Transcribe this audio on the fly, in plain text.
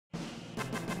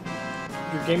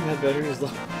Your gamepad battery is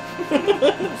low.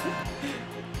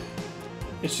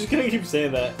 It's just gonna keep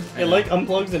saying that. It like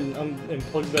unplugs and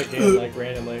plugs back in like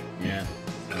randomly. Yeah.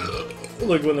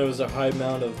 Like when there was a high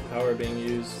amount of power being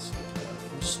used.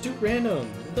 Just too random.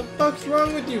 What the fuck's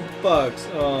wrong with you fucks?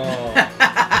 Oh.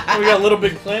 We got Little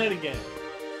Big Planet again.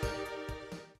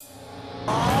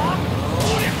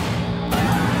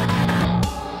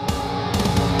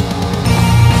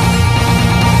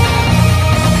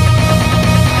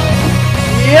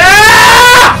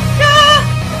 Yeah!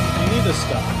 You need to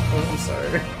stop. Oh, I'm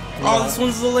sorry. Oh, this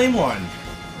one's the lame one.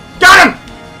 Got him!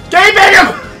 Game him!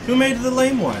 Who made the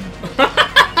lame one?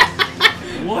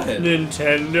 What?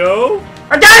 Nintendo?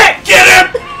 I got it! Get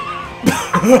him!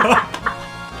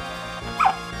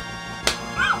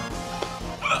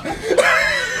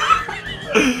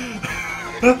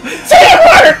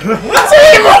 Teamwork!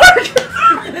 Teamwork!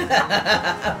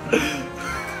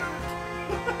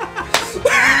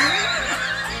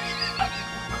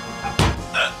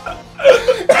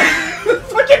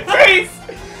 Fucking face!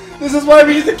 This is why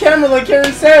we use the camera, like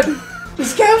Karen said.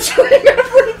 Just capturing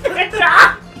everything.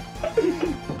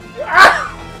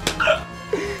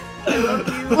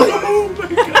 Oh my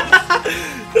god!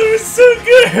 That was so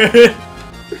good!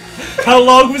 How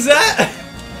long was that?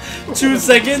 2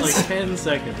 seconds? Like 10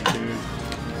 seconds, dude.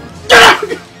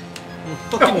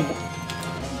 Fucking...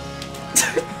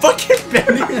 Fucking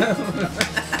Benny!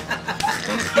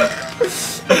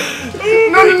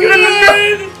 No!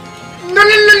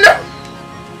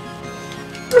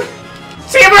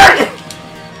 Teamwork!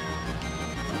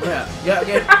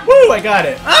 Yeah. Woo! I got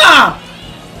it. Ah!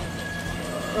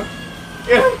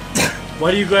 Why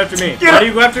do you go after me? Why do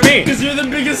you go after me? Because you're the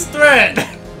biggest threat.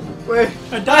 Wait.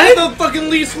 I I died. have the fucking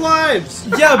least lives!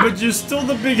 Yeah, but you're still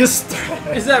the biggest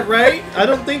threat. Is that right? I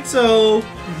don't think so.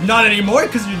 Not anymore,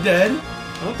 because you're dead.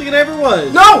 I don't think it ever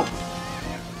was. No!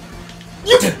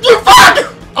 You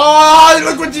fuck! Oh,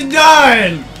 look what you've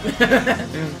done!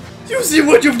 You see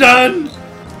what you've done?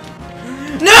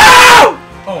 No!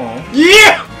 Oh.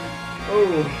 Yeah!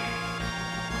 Oh.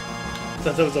 I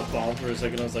thought that was a bomb for a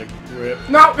second. I was like, rip.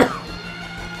 No!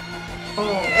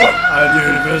 Oh,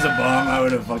 dude, if it was a bomb, I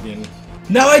would have fucking...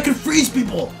 Now I can freeze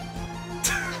people!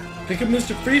 Pick up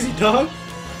Mr. Freezy, dog.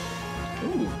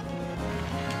 Ooh.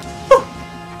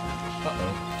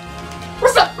 Uh-oh.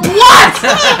 What's up? What?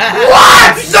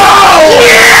 What? No!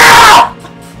 Yeah!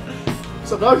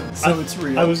 What's up, dog? So it's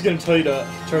real. I was gonna tell you to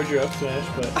charge your up smash,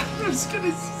 but I was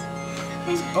gonna...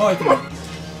 Oh, I think...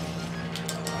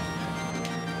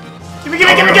 Give me! Give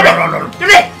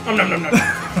me! nom nom nom nom.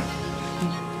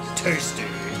 Tasty.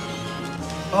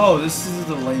 Oh, this is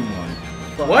the lame one.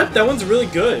 What? That one's really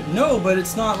good. No, but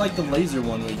it's not like the laser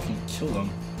one where you can kill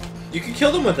them. You can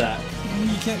kill them with that.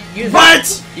 You can't...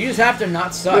 What? You just have to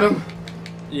not suck. Get him.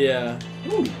 Yeah.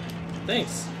 Ooh,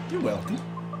 Thanks. you're welcome.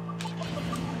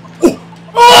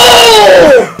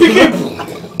 Oh!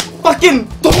 Fucking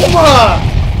Doma!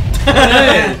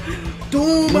 Hey!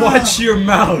 Duma. Watch your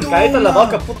mouth! Cállate la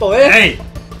boca, puto, eh? Hey!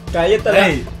 Cállate la...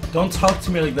 Hey! Don't talk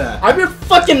to me like that. I'm your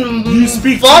fucking You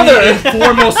speak father! to me in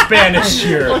formal Spanish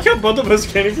here. Like how both of us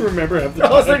can't even remember half the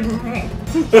I was time. like...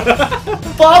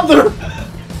 Father!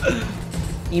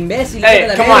 Imbécil.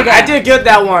 Hey, come on, I did good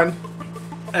that one.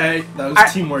 Hey, that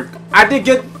was teamwork. I did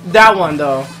good that one,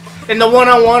 though. In the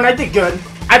one-on-one, I did good.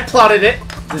 I plotted it.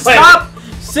 Stop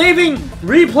saving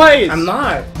replays. I'm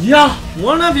not. Yeah,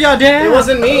 one of ya dad. It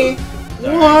wasn't me.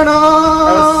 One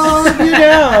of you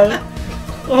dad.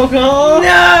 Oh god.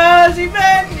 No, si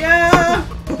Peña.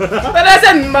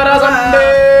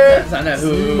 Sana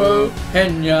who?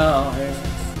 Peña.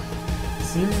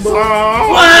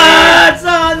 What's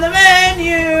on the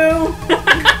menu?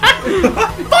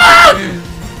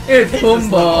 It's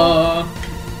Pumba.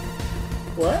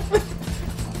 What?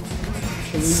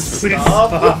 Please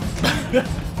Stop.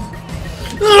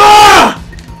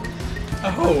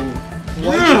 Oh.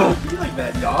 Why do you like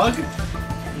that, dog?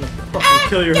 fucking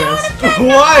kill your ass.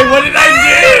 Why? What did I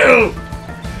do?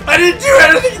 I didn't do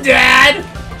anything, Dad!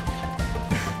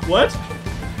 What?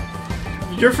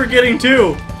 You're forgetting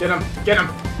too. Get him. Get him.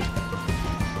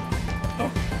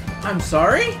 I'm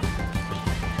sorry?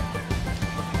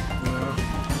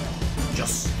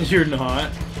 Just. You're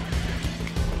not.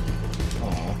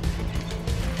 Aww.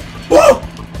 Whoa!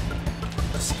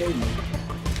 That scared me.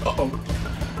 Uh-oh.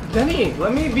 Denny,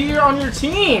 let me be on your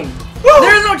team.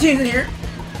 There's no teams in here.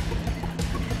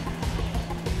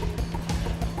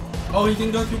 Oh, he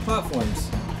can go through platforms.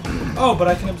 Oh, but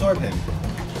I can absorb him.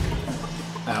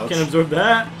 Ouch. Can't absorb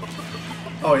that.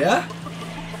 Oh, yeah?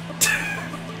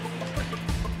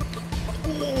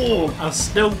 Oh, I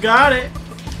still got it.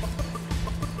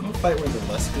 I'm gonna fight where the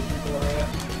less good people are at.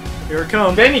 Here it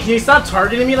comes. Benny, can you stop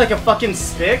targeting me like a fucking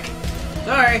stick?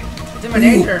 Sorry, it's in my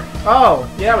nature. Oh,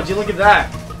 yeah, would you look at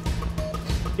that?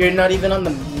 You're not even on the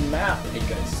map. Hey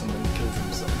guys, someone killed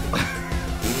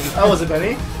himself. Oh, was it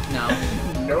Benny? No.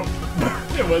 Nope.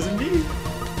 It wasn't me.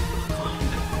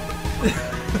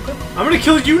 I'm gonna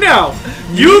kill you now.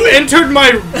 You've entered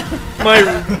my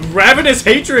ravenous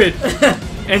hatred,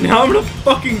 and now I'm gonna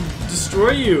fucking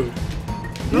destroy you.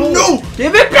 No!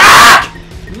 Give it back!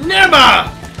 Never.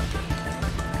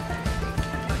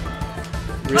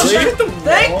 Really?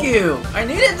 Thank you. I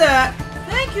needed that.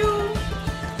 Thank you.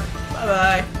 Bye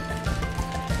bye.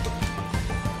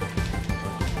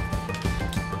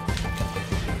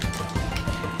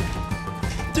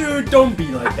 Dude, don't be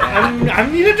like that. I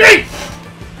need a drink.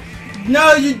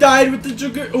 No, you died with the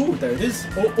dragoon. Oh, there it is.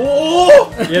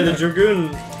 Oh! Yeah, the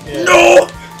dragoon. Yeah. No!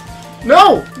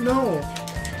 No! No.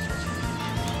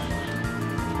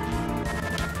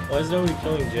 Why is nobody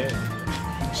killing Jay?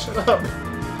 Shut up.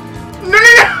 No, no,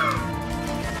 no!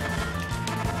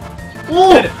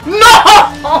 Oh!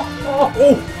 No!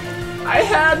 Oh! I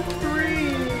had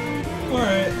 3.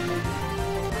 Alright.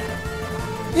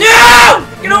 No!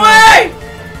 Get away!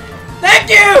 Thank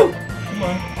you. Come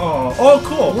on. Oh,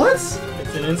 cool. What? It's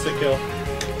an insta kill.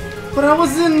 But I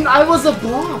was a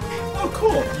block. Oh,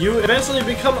 cool. You eventually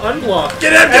become unblocked.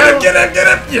 Get him, get him, get him,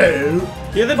 get him!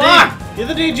 Yeah! The Fuck!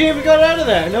 other day, Jamie got out of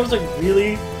that, and I was like,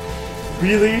 really?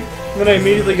 Really? And then I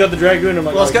immediately got the dragoon. I'm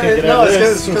like, Well, oh, I can't get out of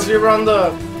this. because we were on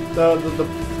the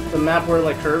map where it,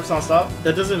 like, curves non-stop.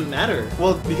 That doesn't matter.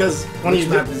 Well, because when Which you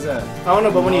map did, is that? I don't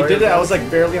know, but when you did it, I was like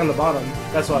barely on the bottom.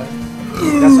 That's why.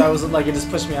 That's why I was like, it just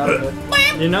pushed me out of it.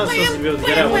 You're not supposed to be able to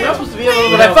get out. You're not without- supposed to be able to,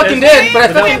 but Without I fucking this- did. But I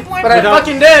without- fucking, but I without-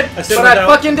 fucking did. I said But I without-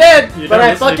 fucking did. You're But not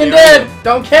I listening to fucking me. did.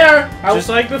 Don't care. Just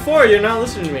like before, you're not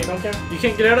listening to me. Don't care. You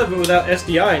can't get out of it without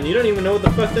SDI, and you don't even know what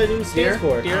the fuck that even stands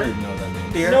for. I didn't know that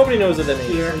name. Here. Nobody knows what that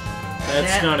means. Here.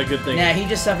 That's Nah. not a good thing. Nah, he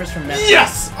just suffers from meth.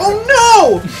 Yes! Oh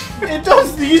no! It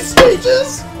does these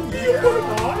stages.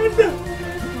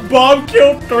 Bob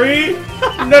killed 3.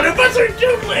 None of us are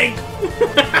killing.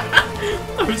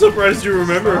 I'm surprised you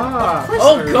remember. Ah.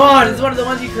 Oh god, it's one of the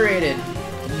ones you created.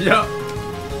 Yep.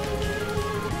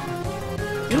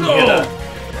 Come hither.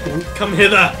 Come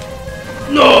hither.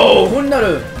 No!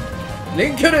 Hunnaru!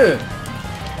 Linkeru!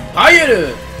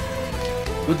 Hayeru!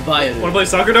 Goodbye. Wanna play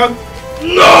soccer, dog?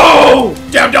 No!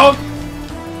 Damn dog!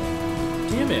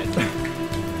 Damn it.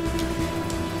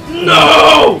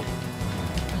 No!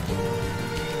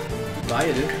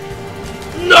 Bayeru.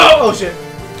 No! Oh shit.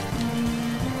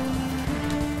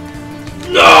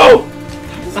 No!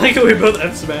 I like how we both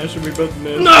F smash and we both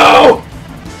missed. No!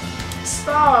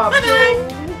 Stop. Bye-bye.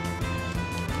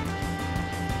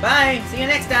 Bye. See you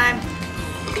next time.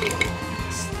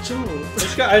 Joe.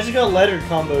 I just got letter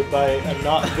comboed by a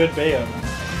not good Bayo.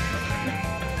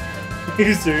 Are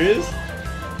you serious?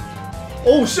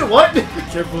 Oh shit. What?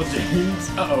 Careful, James.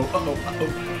 Uh-oh, uh-oh,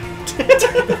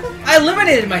 uh-oh. I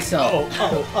eliminated myself.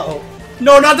 Oh.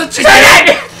 No, not the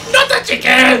chicken! Not the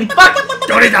chicken!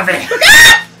 Don't eat the fish!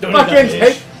 Don't Fucking eat the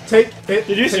fish. take it.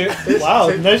 Did you see take it? Wow,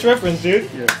 Take, nice reference, dude.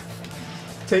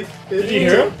 take it. Did you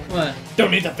hear him? What?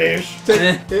 Don't eat the fish.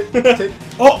 Take it. Take.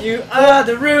 Oh! You are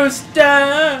the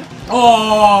rooster.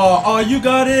 Oh, you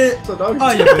got it! So dog.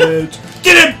 Oh, you bitch!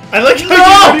 Get him! I like how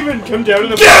No! you don't even come down to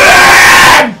the Get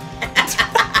him!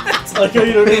 I like how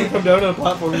you don't even come down to the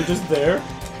platform, you're just there.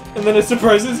 And then it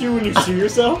surprises you when you see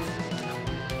yourself.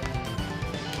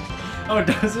 Oh,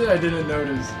 does it? I didn't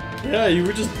notice. Yeah, you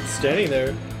were just standing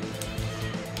there.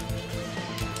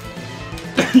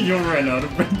 You'll run out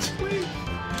eventually.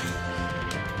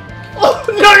 Oh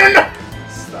no no no!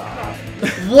 Stop.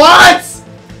 What?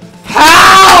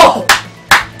 How?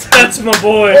 That's my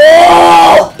boy.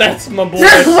 Oh! That's my boy.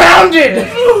 You're grounded.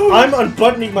 I'm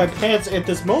unbuttoning my pants at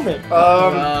this moment.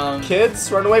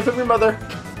 Kids, run away from your mother.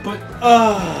 But,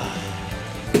 Ah.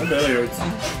 my belly hurts.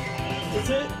 Is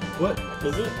it? What?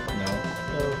 Is it? No.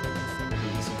 Oh.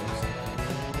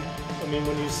 I mean,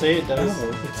 when you say it does, No.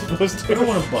 it's supposed to. I don't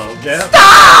want a bottle cap.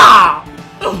 Stop!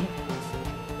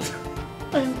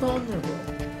 I'm vulnerable.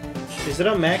 Is it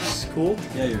on max cool?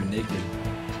 Yeah, you're naked.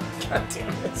 God damn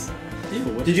it. Ew,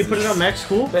 what Did is you put it this? on max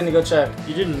cool? Benny, go check.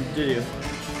 You didn't, did you?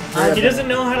 Hurry up, He doesn't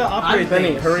know how to operate Benny,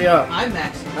 things. hurry up. I'm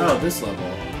Max. Oh, this level.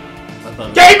 I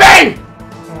thought. Gaming!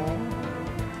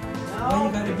 Why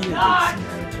you gotta be a God.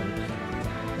 good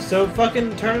Samaritan? So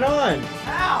fucking turn it on.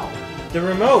 Ow! The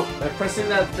remote. By pressing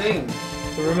that thing.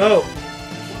 The remote.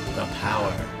 The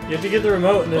power. You have to get the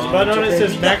remote, and there's a button on it that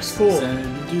says max cool. Send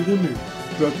it to the moon.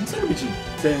 Broken sandwiching.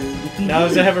 Send it to Now the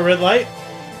does it moon. have a red light?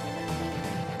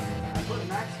 I put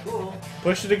Max cool.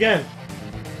 Push it again.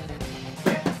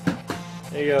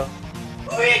 There you go.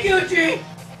 Oh, yeah, Gucci!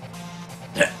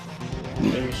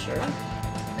 Are you sure?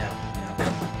 No.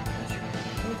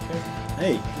 Okay.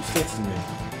 Hey, who's texting me?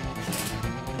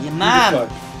 Your Who the mom!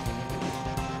 fuck?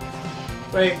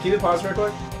 Wait, can you pause real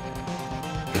quick?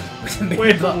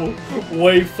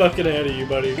 Way fucking ahead of you,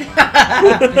 buddy.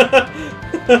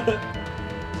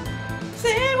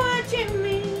 Say what you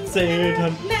mean.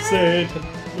 Satan, Satan,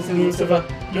 Lucifer,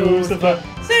 Lucifer,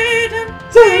 Satan,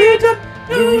 Satan,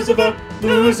 Lucifer,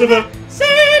 Lucifer,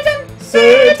 Satan,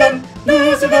 Satan,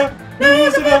 Lucifer,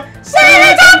 Lucifer,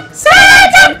 Satan,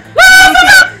 Satan,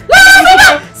 Lucifer,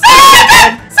 Lucifer,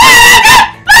 Satan, Satan,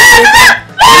 Lucifer,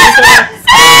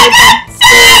 Satan,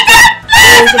 Satan,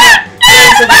 Lucifer,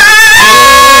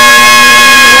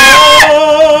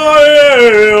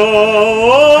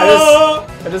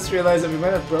 I just realized that we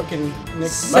might have broken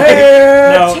Nick's mic.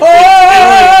 No.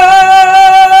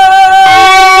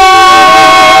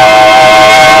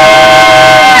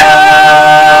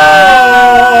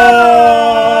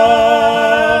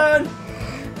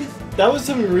 That was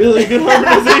some really good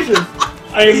harmonization.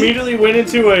 I immediately went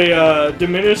into a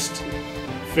diminished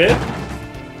fifth,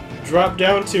 dropped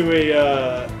down to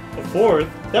a fourth.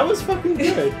 That was fucking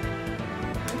good.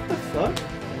 What the fuck?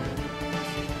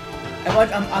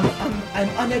 I'm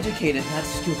uneducated, not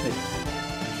stupid.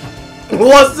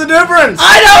 What's the difference?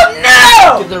 I don't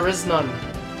know! There is none.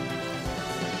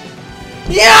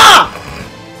 Yeah!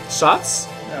 Shots?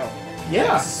 No.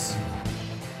 Yes.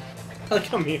 I like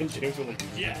how me and James were like,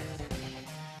 yes.